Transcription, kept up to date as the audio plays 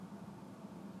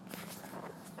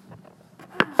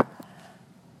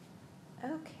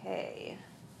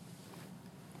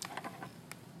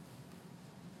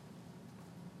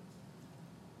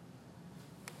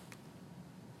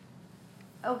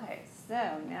Okay,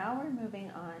 so now we're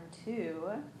moving on to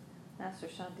Master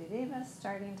Shantideva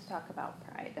starting to talk about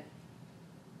pride.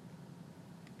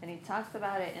 And he talks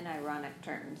about it in ironic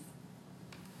terms.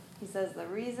 He says the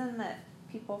reason that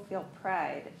people feel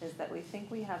pride is that we think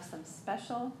we have some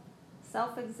special,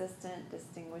 self-existent,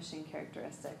 distinguishing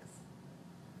characteristics.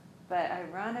 But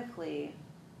ironically,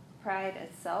 pride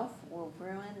itself will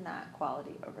ruin that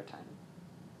quality over time.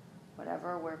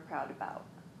 Whatever we're proud about,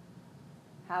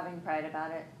 having pride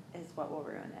about it is what will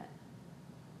ruin it.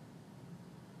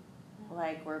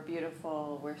 Like we're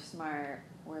beautiful, we're smart,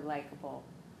 we're likable,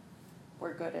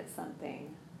 we're good at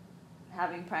something.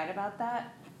 Having pride about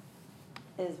that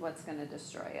is what's going to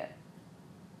destroy it.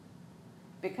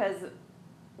 Because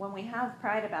when we have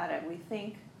pride about it, we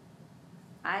think,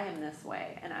 I am this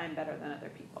way and I'm better than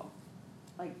other people.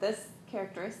 Like this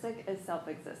characteristic is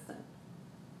self-existent.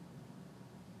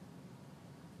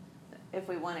 If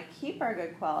we want to keep our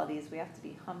good qualities, we have to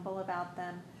be humble about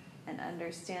them and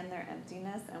understand their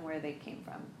emptiness and where they came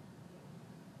from.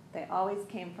 They always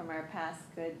came from our past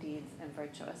good deeds and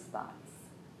virtuous thoughts.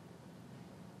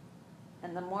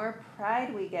 And the more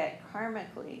pride we get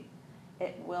karmically,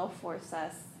 it will force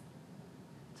us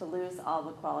to lose all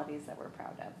the qualities that we're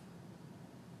proud of.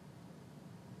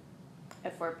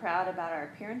 If we're proud about our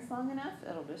appearance long enough,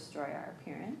 it'll destroy our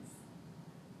appearance.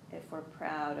 If we're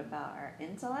proud about our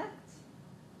intellect,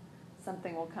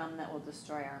 something will come that will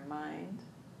destroy our mind.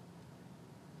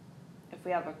 If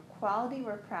we have a quality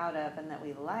we're proud of and that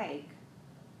we like,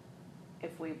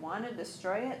 if we want to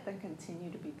destroy it, then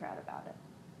continue to be proud about it.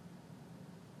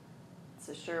 It's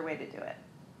a sure way to do it.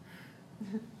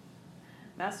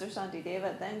 Master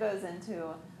Shantideva then goes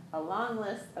into a long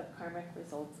list of karmic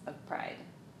results of pride.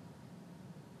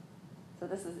 So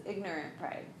this is ignorant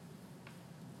pride.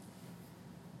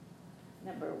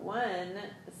 Number one,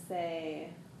 say...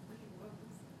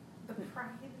 What was the pride?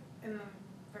 And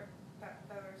that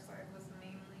other side was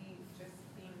mainly just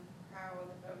being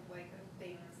proud of, like, the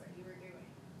things that you were doing.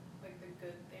 Like, the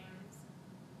good things.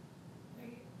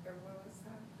 Right? Or what was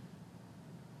that?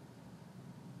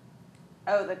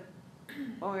 Oh,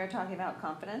 when we were talking about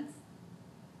confidence?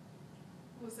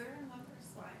 Was there another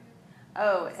slide?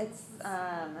 Oh, it's,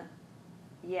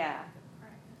 yeah.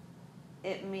 Pride.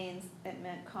 It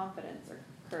meant confidence or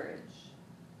courage.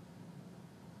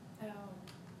 Oh.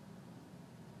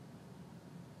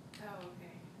 Oh,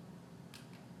 okay.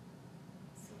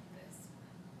 So this one.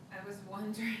 I was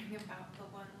wondering about the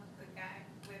one with the guy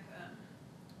with the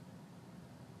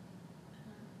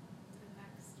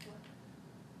next one.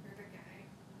 Or the guy.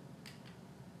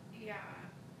 Yeah.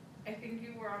 I think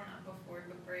you were on that before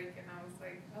the break and I was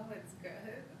like, oh, it's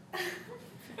good.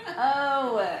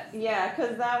 Oh, yeah,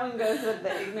 because that one goes with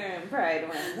the ignorant pride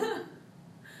one.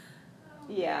 Oh,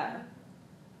 Yeah.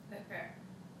 okay.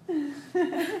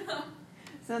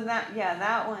 So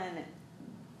that one,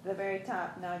 the very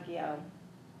top, Nagyo,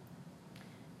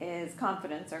 is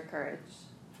confidence or courage.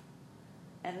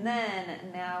 And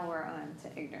then now we're on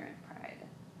to ignorant pride.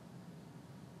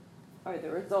 Or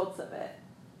the results of it.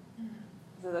 Mm-hmm.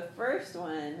 So the first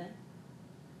one,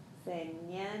 say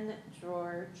Nyen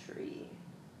Drawer Tree.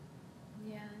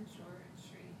 Nyen Drawer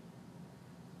Tree.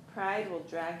 Pride will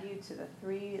drag you to the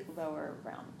 3 lower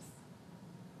realms.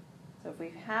 So if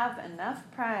we have enough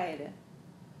pride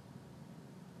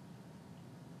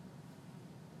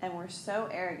and we're so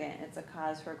arrogant, it's a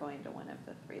cause for going to one of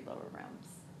the 3 lower realms.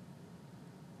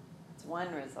 That's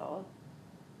one result.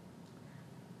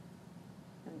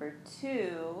 Number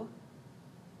 2,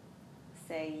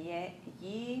 say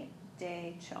Yi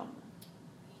De Chom.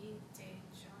 Yi De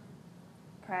Chom.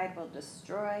 Pride will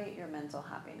destroy your mental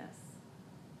happiness.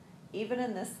 Even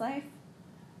in this life,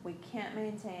 we can't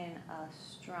maintain a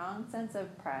strong sense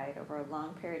of pride over a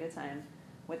long period of time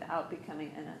without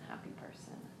becoming an unhappy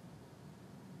person.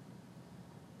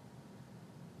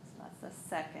 So that's the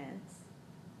second.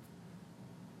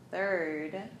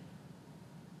 Third,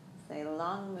 say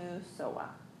Long Mu Sowa.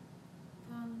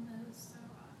 Long Mu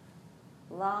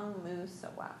Sowa. Long Mu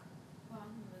Sowa.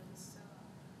 Long Mu Sowa.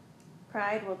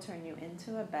 Pride will turn you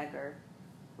into a beggar,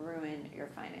 ruin your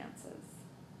finances.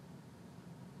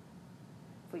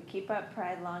 If we keep up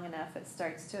pride long enough, it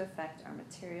starts to affect our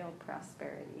material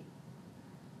prosperity.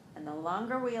 And the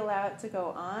longer we allow it to go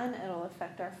on, it'll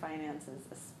affect our finances,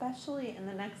 especially in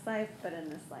the next life, but in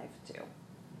this life too.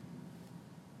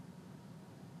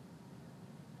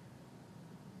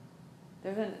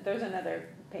 There's another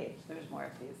page. There's more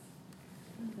of these.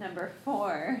 Number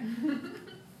 4,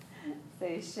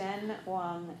 say Shen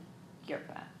Wang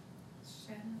Gyurpa.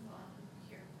 Shen Wang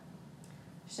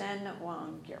Gyurpa. Shen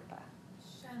Wang Gyurpa.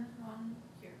 Shen Wang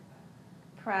Gyurpa.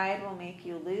 Pride will make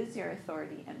you lose your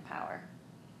authority and power.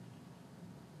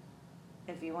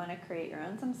 If you want to create your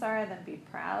own samsara, then be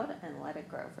proud and let it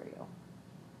grow for you.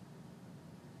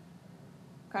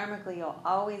 Karmically, you'll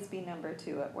always be number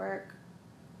 2 at work.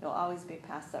 You'll always be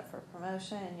passed up for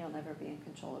promotion, and you'll never be in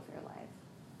control of your life.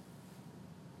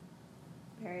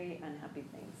 Very unhappy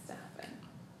things to happen.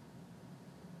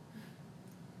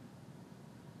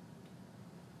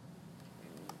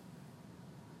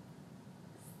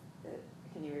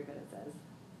 Can you read what it says?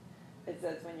 It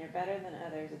says, when you're better than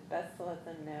others, it's best to let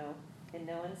them know in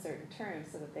no uncertain terms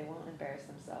so that they won't embarrass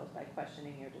themselves by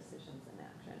questioning your decisions and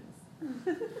actions.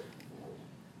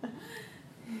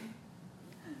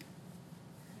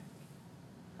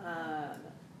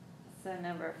 So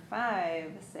number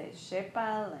 5 says Shepa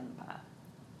Lempa.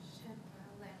 Shepa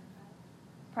Lempa.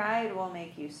 Pride will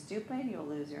make you stupid, you'll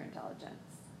lose your intelligence.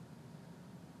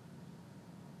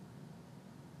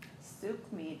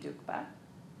 Sukmi Dukpa.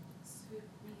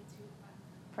 Sukmi Dukpa.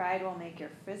 Pride will make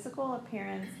your physical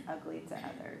appearance ugly to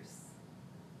others.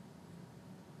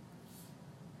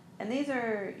 And these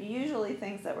are usually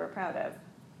things that we're proud of.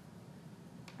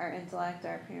 Our intellect,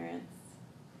 our appearance.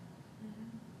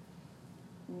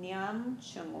 Nyam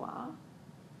Chungwa.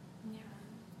 Nyam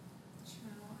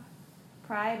Chungwa.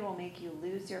 Pride will make you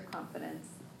lose your confidence,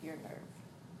 your nerve.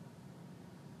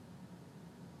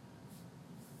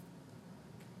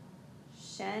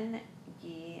 Shen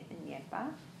Gi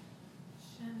Nyepa.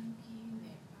 Shen Gi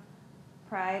Nyepa.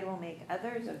 Pride will make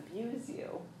others abuse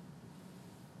you.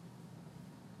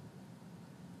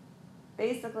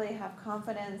 Basically, have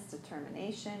confidence,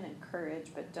 determination, and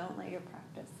courage, but don't let your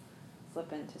practice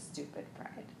slip into stupid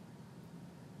pride.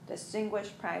 Distinguish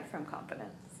pride from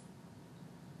confidence,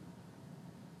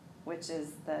 which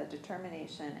is the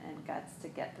determination and guts to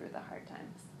get through the hard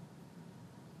times.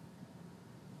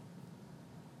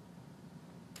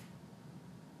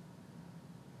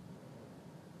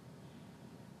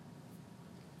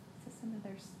 Is this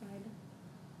another slide?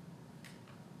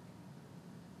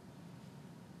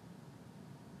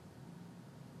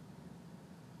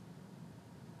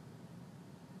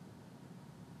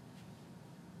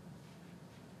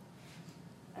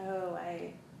 Oh,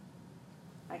 I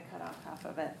cut off half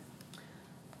of it.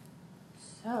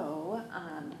 So,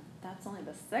 that's only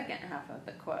the second half of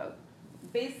the quote.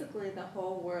 Basically, the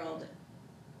whole world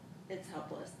is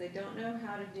helpless. They don't know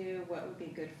how to do what would be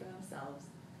good for themselves,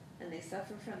 and they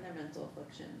suffer from their mental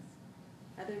afflictions.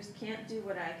 Others can't do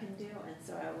what I can do, and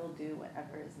so I will do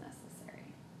whatever is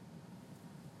necessary.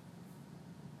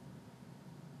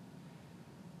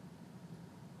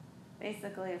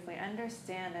 Basically, if we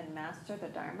understand and master the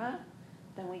Dharma,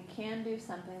 then we can do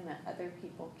something that other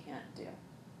people can't do.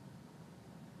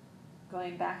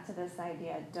 Going back to this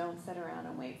idea, don't sit around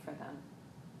and wait for them.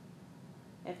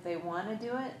 If they want to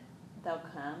do it, they'll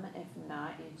come. If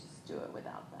not, you just do it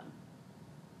without them.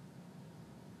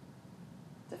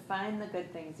 Define the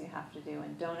good things you have to do,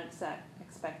 and don't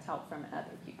expect help from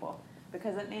other people,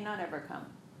 because it may not ever come.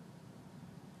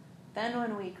 Then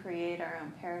when we create our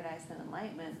own paradise and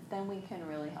enlightenment, then we can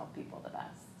really help people the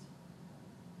best.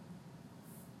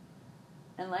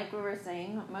 And like we were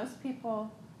saying, most people,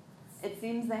 it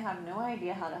seems they have no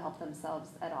idea how to help themselves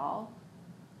at all.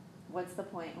 What's the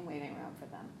point in waiting around for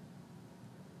them?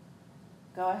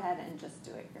 Go ahead and just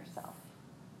do it yourself.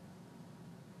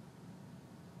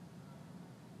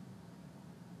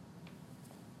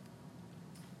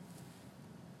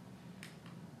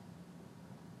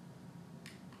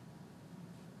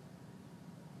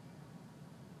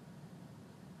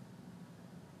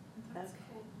 That's Okay.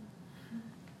 cool.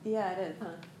 Yeah, it is, huh?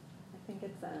 I think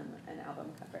it's an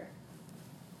album cover.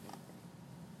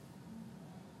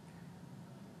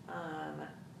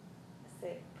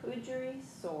 Say Pujari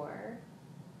Sor,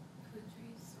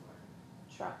 Pujari Sor.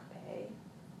 Trakpe,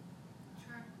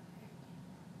 Trakpe.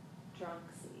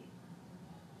 Drunksy.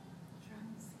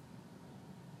 Drunksy.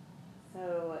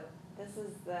 So this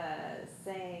is the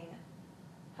saying,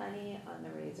 honey on the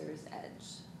razor's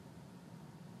edge.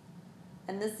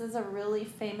 And this is a really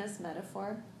famous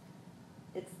metaphor.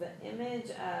 It's the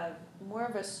image of more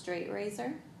of a straight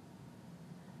razor,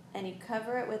 and you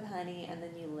cover it with honey and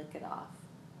then you lick it off.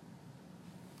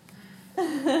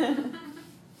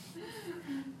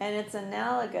 And it's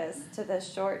analogous to the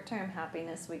short-term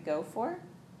happiness we go for,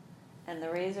 and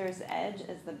the razor's edge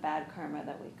is the bad karma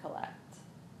that we collect.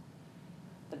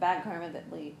 The bad karma that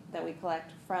we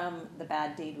collect from the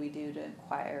bad deed we do to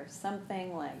acquire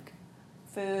something like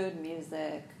food,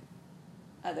 music,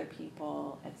 other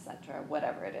people, etc.,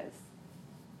 whatever it is.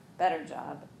 Better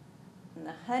job. And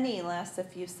the honey lasts a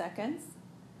few seconds,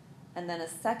 and then a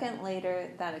second later,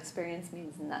 that experience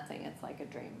means nothing. It's like a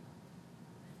dream.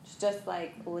 It's just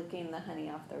like licking the honey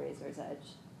off the razor's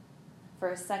edge. For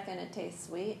a second it tastes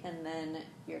sweet, and then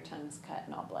your tongue's cut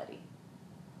and all bloody.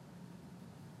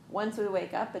 Once we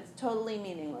wake up, it's totally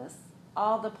meaningless.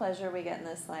 All the pleasure we get in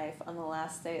this life, on the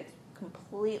last day, it's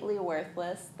completely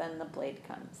worthless. Then the blade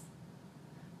comes,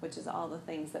 which is all the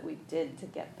things that we did to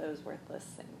get those worthless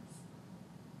things.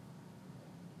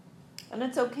 And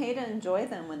it's okay to enjoy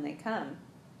them when they come,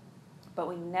 but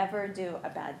we never do a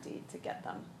bad deed to get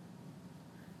them.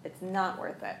 It's not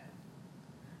worth it.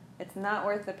 It's not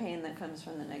worth the pain that comes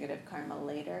from the negative karma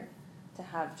later to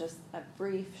have just a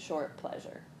brief, short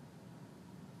pleasure.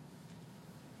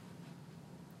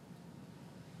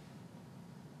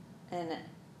 And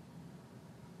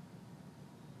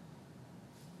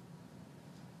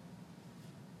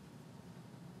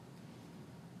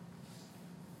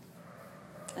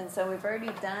so we've already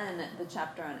done the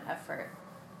chapter on effort.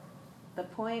 The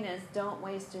point is, don't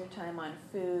waste your time on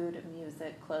food,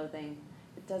 music, clothing.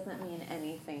 It doesn't mean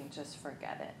anything, just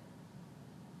forget it.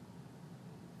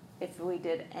 If we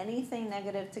did anything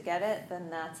negative to get it, then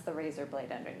that's the razor blade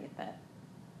underneath it.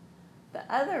 The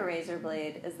other razor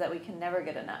blade is that we can never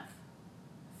get enough.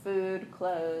 Food,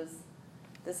 clothes,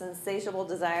 this insatiable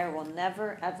desire will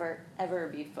never, ever, ever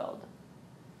be filled.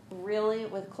 Really,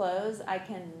 with clothes, I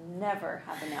can never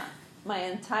have enough. My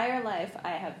entire life,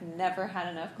 I have never had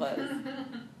enough clothes.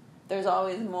 There's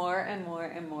always more and more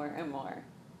and more and more.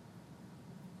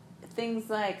 Things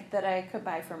like that I could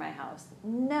buy for my house.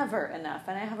 Never enough.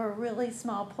 And I have a really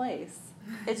small place.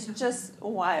 It's just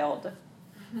wild.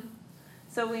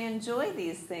 So we enjoy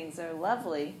these things. They're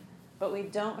lovely, but we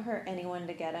don't hurt anyone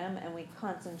to get them, and we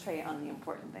concentrate on the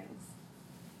important things.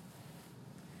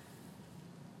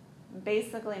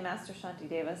 Basically, Master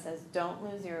Shantideva says, don't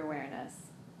lose your awareness.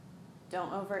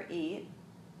 Don't overeat.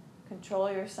 Control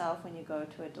yourself when you go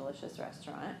to a delicious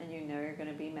restaurant and you know you're going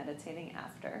to be meditating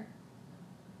after.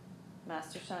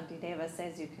 Master Shantideva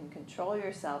says you can control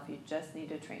yourself, you just need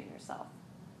to train yourself.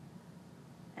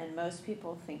 And most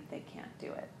people think they can't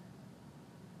do it.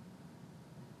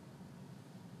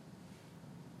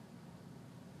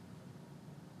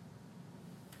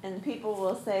 And people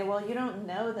will say, well, you don't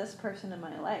know this person in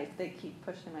my life. They keep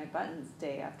pushing my buttons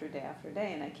day after day after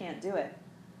day, and I can't do it.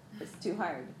 It's too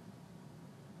hard.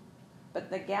 But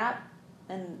the gap,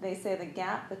 and they say the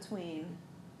gap between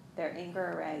their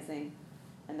anger arising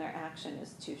and their action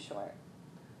is too short.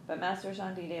 But Master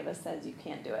Shantideva says you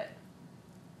can't do it.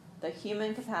 The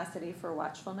human capacity for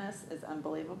watchfulness is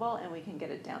unbelievable, and we can get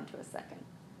it down to a second.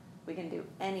 We can do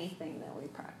anything that we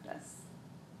practice.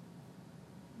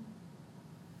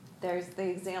 There's the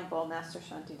example Master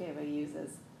Shantideva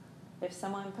uses. If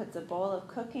someone puts a bowl of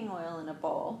cooking oil in a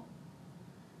bowl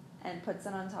and puts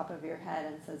it on top of your head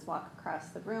and says, walk across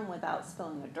the room without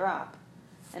spilling a drop,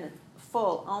 and it's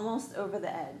full, almost over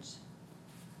the edge,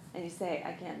 and you say,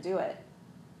 I can't do it.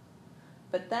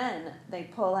 But then they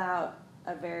pull out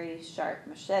a very sharp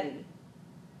machete,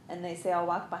 and they say, I'll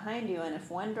walk behind you, and if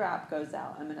one drop goes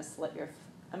out, I'm going to slit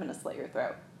your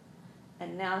throat.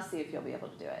 And now see if you'll be able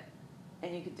to do it.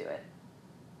 And you could do it.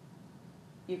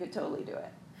 You could totally do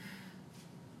it.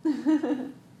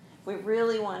 If we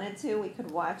really wanted to, we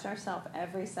could watch ourselves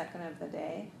every second of the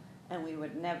day, and we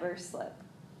would never slip.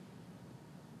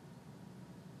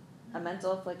 A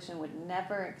mental affliction would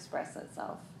never express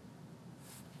itself.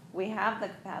 We have the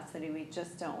capacity, we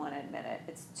just don't want to admit it.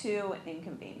 It's too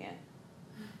inconvenient.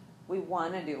 We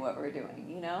want to do what we're doing,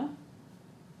 you know?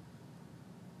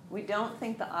 We don't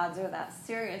think the odds are that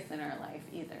serious in our life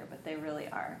either, but they really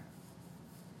are.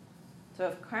 So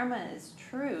if karma is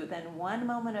true, then one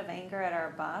moment of anger at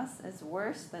our boss is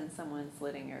worse than someone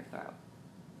slitting your throat.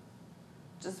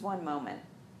 Just one moment.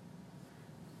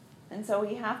 And so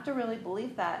we have to really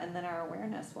believe that, and then our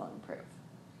awareness will improve.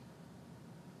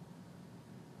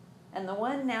 And the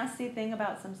one nasty thing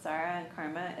about samsara and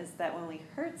karma is that when we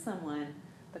hurt someone,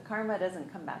 the karma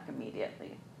doesn't come back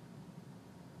immediately.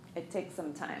 It takes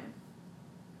some time.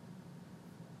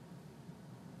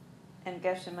 And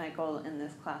Geshe Michael, in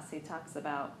this class, he talks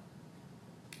about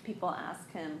people ask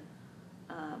him,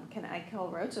 can I kill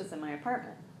roaches in my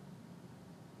apartment?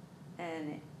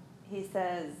 And he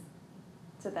says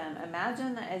to them,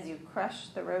 imagine that as you crush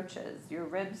the roaches, your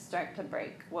ribs start to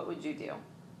break. What would you do?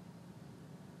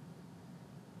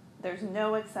 There's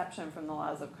no exception from the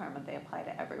laws of karma. They apply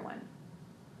to everyone.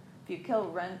 If you kill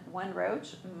one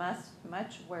roach,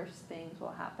 much worse things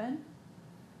will happen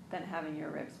than having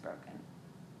your ribs broken.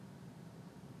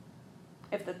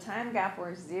 If the time gap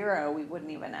were 0, we wouldn't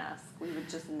even ask. We would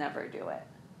just never do it.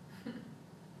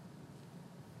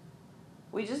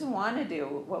 We just want to do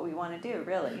what we want to do,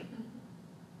 really.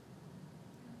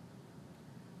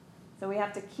 So we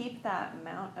have to keep that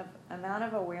amount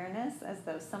of awareness as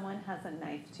though someone has a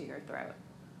knife to your throat.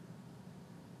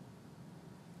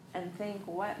 And think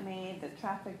what made the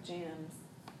traffic jams,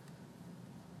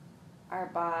 our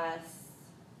boss,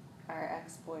 our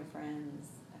ex-boyfriends,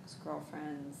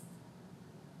 ex-girlfriends,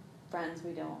 friends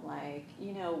we don't like,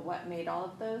 what made all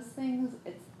of those things?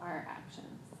 It's our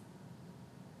actions.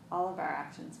 All of our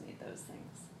actions made those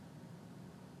things.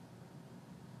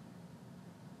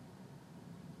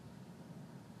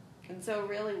 And so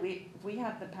really we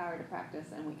have the power to practice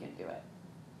and we can do it.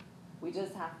 We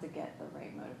just have to get the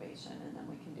right motivation and then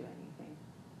we can do anything.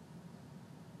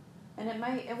 And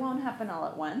it won't happen all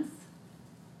at once,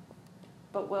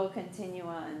 but we'll continue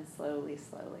on slowly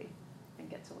and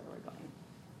get to where we're going.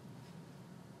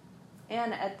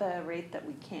 And at the rate that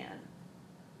we can,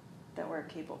 that we're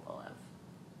capable of.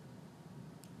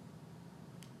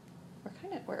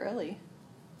 We're early.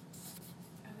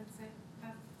 I would say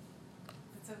that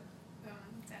it's a 10.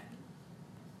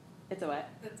 It's a what?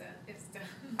 It's done.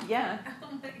 Yeah.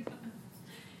 Oh my god.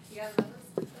 Yeah, that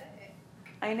was sick.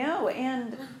 I know,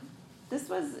 and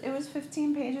it was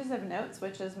 15 pages of notes,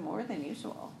 which is more than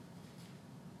usual.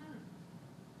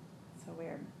 So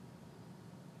weird.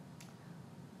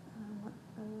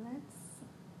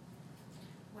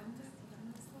 When is the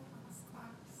last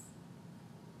class?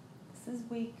 This is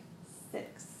week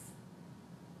 6.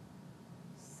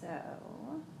 So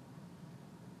 7,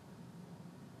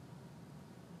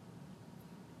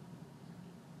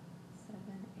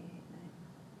 8, 9.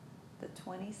 The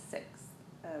 26th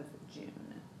of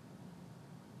June.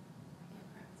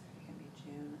 It can be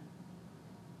June.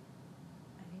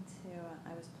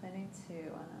 I was planning to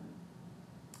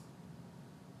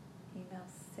email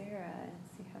Sarah and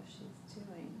see how she's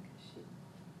doing.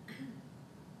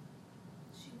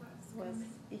 She was Was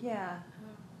coming. yeah.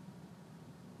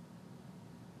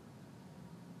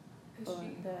 Is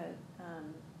Belinda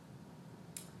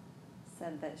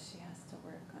said that she has to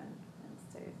work on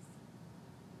Wednesdays.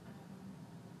 I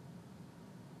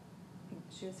think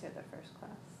she was here the first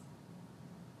class.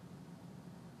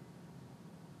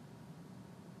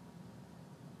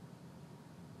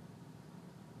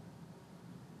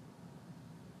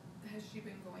 Has she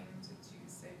been going to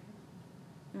Tuesday?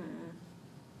 Mm-mm.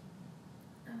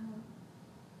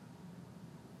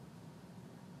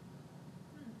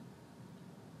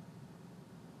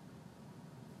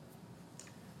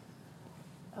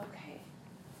 Okay.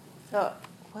 So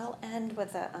we'll end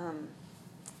with an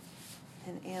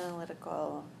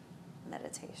analytical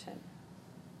meditation.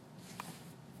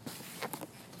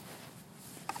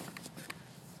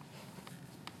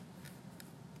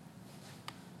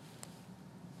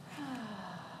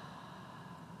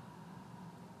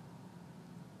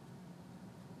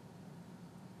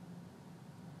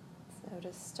 So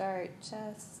to start,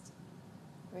 just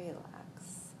relax.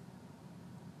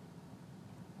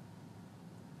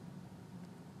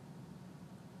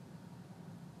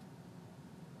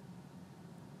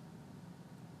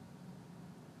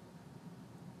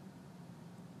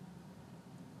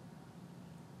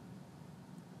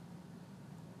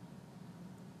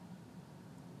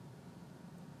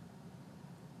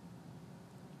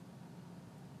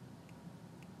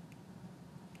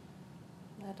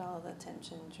 Let all the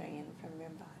tension drain from your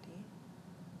body.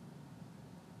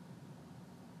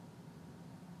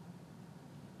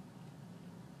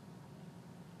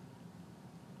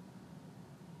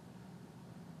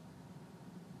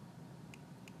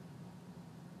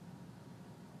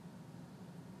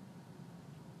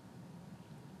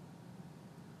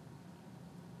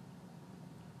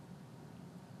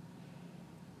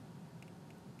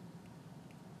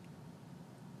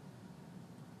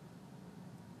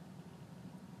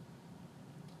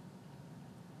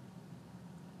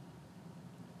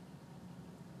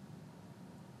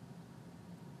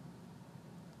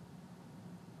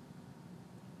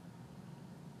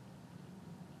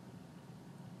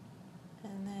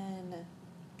 And then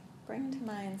bring to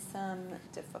mind some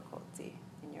difficulty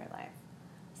in your life.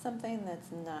 Something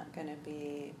that's not going to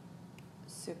be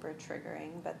super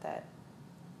triggering, but that,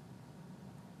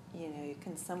 you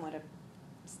can somewhat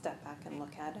step back and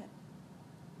look at it.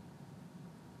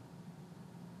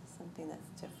 Something that's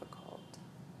difficult.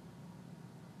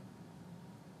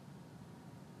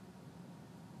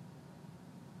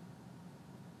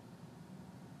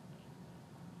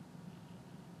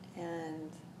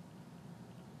 And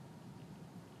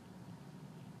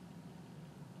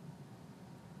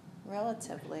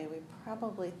relatively, we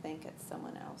probably think it's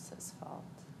someone else's fault.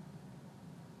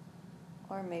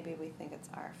 Or maybe we think it's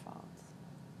our fault.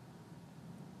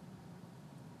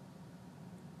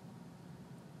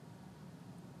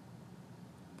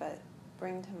 But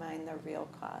bring to mind the real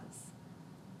cause.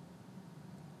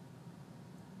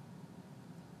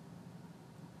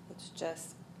 It's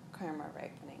just karma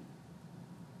ripening.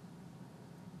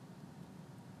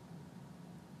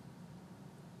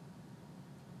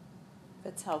 If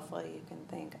it's helpful, you can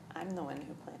think, I'm the one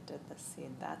who planted this seed.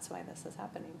 That's why this is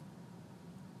happening.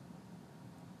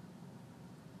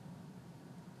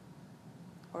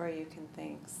 Or you can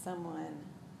think, someone,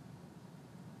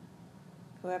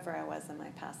 whoever I was in my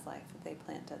past life, they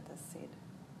planted this seed.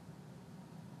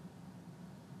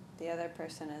 The other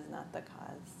person is not the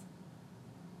cause.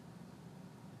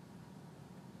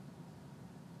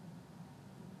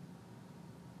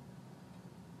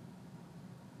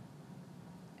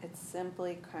 It's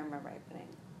simply karma ripening.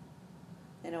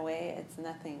 In a way, it's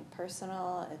nothing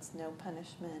personal, it's no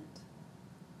punishment.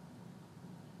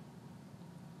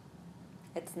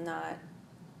 It's not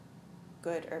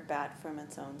good or bad from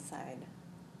its own side.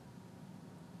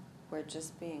 We're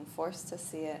just being forced to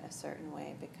see it a certain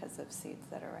way because of seeds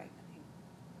that are ripening.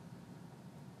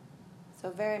 So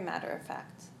very matter of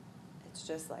fact, it's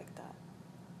just like that.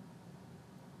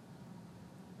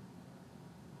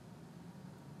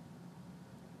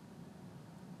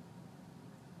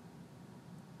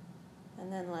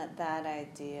 And then let that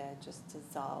idea just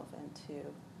dissolve into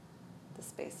the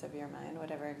space of your mind,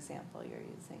 whatever example you're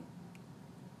using.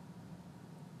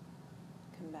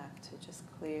 Come back to just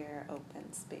clear,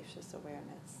 open, spacious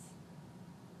awareness.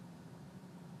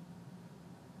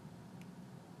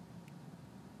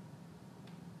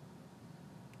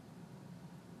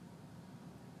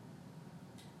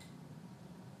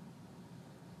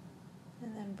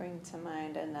 And then bring to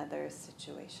mind another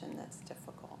situation that's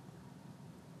difficult.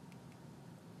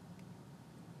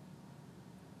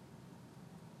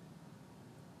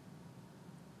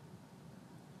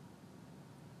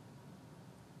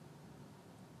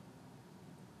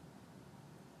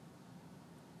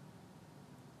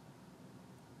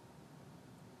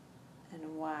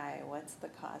 And why? What's the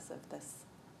cause of this?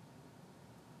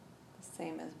 The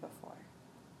same as before.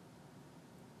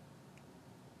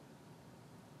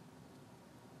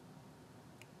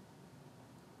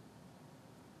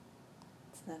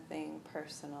 It's nothing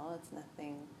personal. It's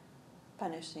nothing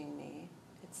punishing me.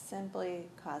 It's simply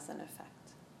cause and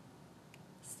effect.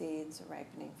 Seeds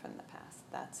ripening from the past.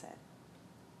 That's it.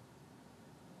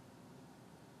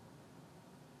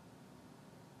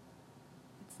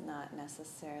 It's not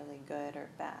necessarily good or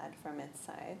bad from its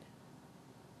side.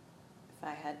 If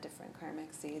I had different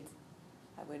karmic seeds,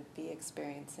 I would be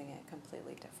experiencing it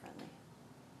completely differently.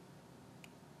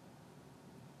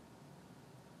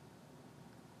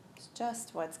 It's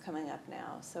just what's coming up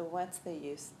now. So what's the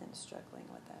use in struggling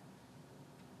with it?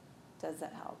 Does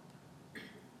it help?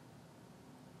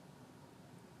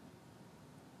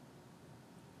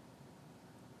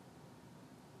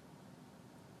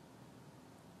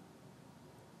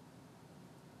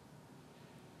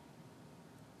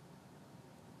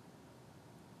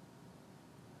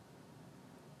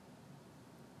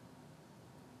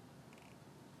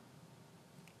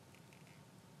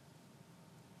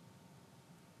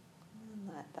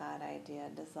 And let that idea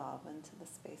dissolve into the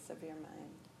space of your mind.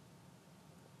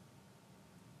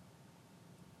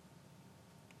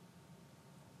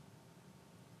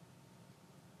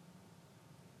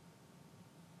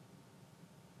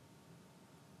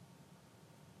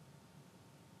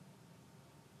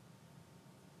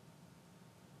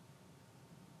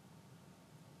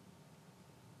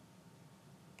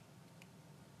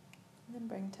 And then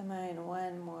bring to mind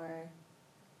one more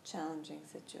challenging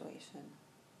situation.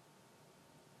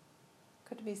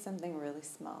 Could be something really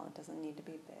small. It doesn't need to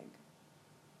be big.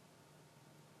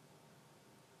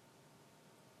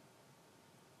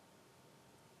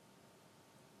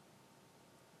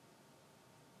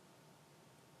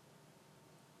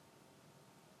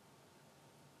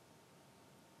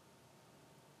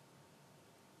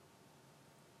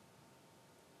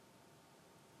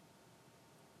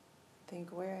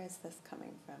 Think, where is this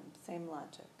coming from? Same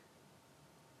logic.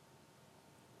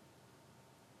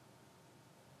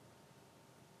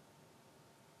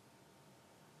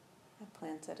 I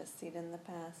planted a seed in the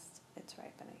past, it's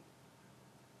ripening.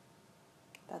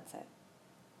 That's it.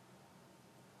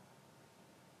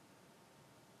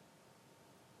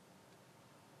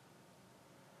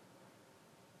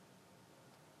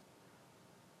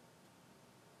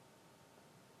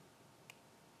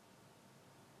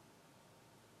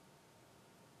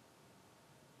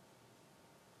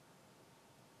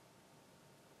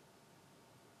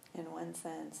 In one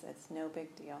sense, it's no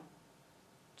big deal.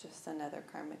 Just another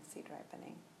karmic seed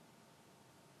ripening.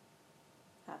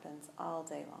 Happens all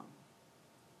day long,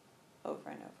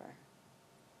 over and over.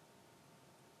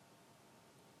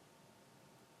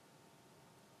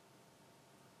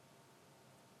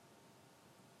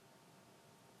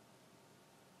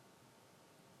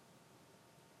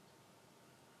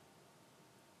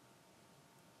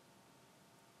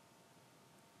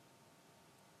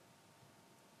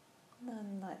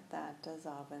 let that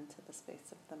dissolve into the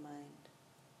space of the mind.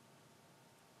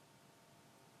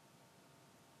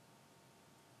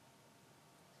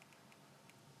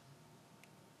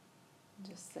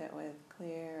 Just sit with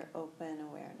clear, open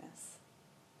awareness,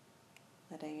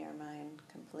 letting your mind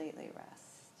completely rest.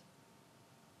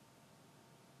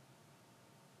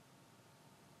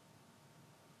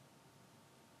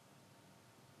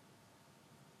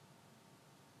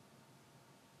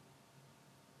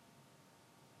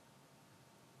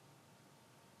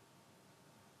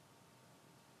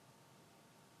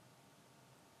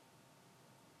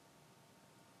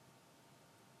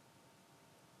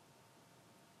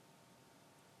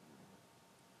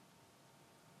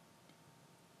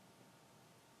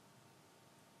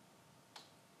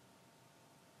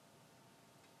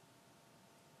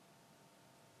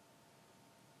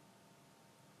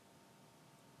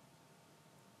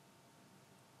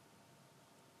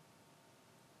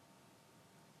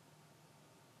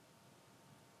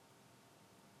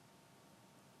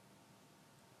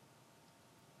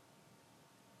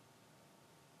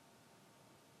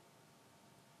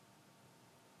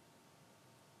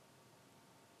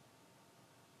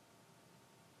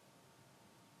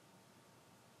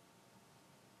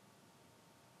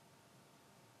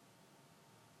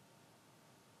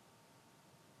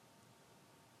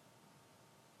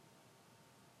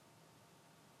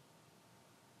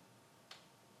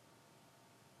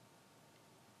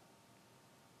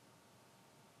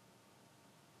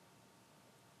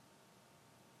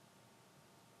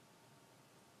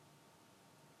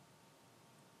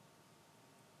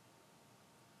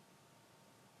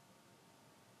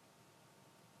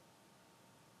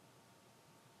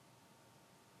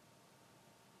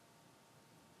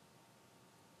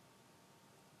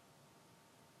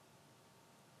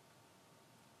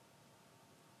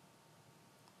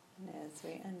 And as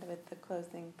we end with the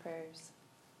closing prayers,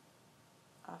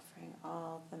 offering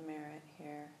all the merit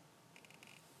here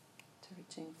to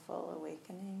reaching full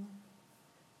awakening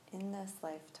in this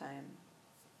lifetime,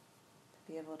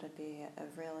 to be able to be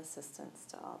of real assistance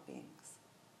to all beings.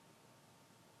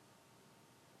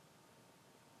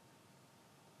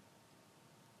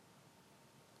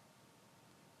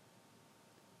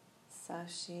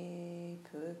 Sashi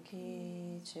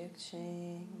Puki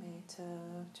Chikching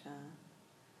Meitokcha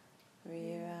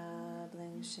Rira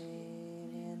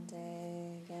Blingshin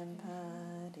Yende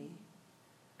Genpadi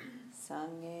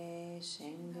Sangye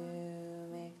Shingu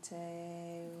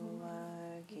Mekte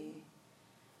Uwargi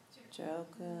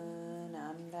Jokun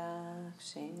Amdak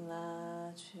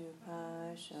Shingla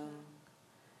Chuparshok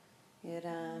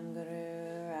Yidam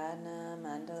Guru Radna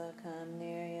Mandalakam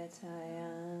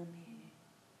Niryatayami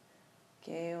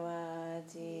Gewa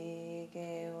Di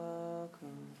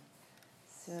Gewokun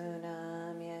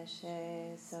Sunam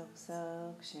Yashe Sok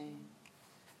Sok Shin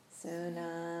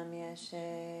Sunam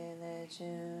Yashe Le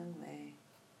Jungwei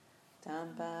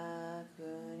Dampa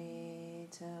Kuni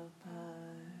Topa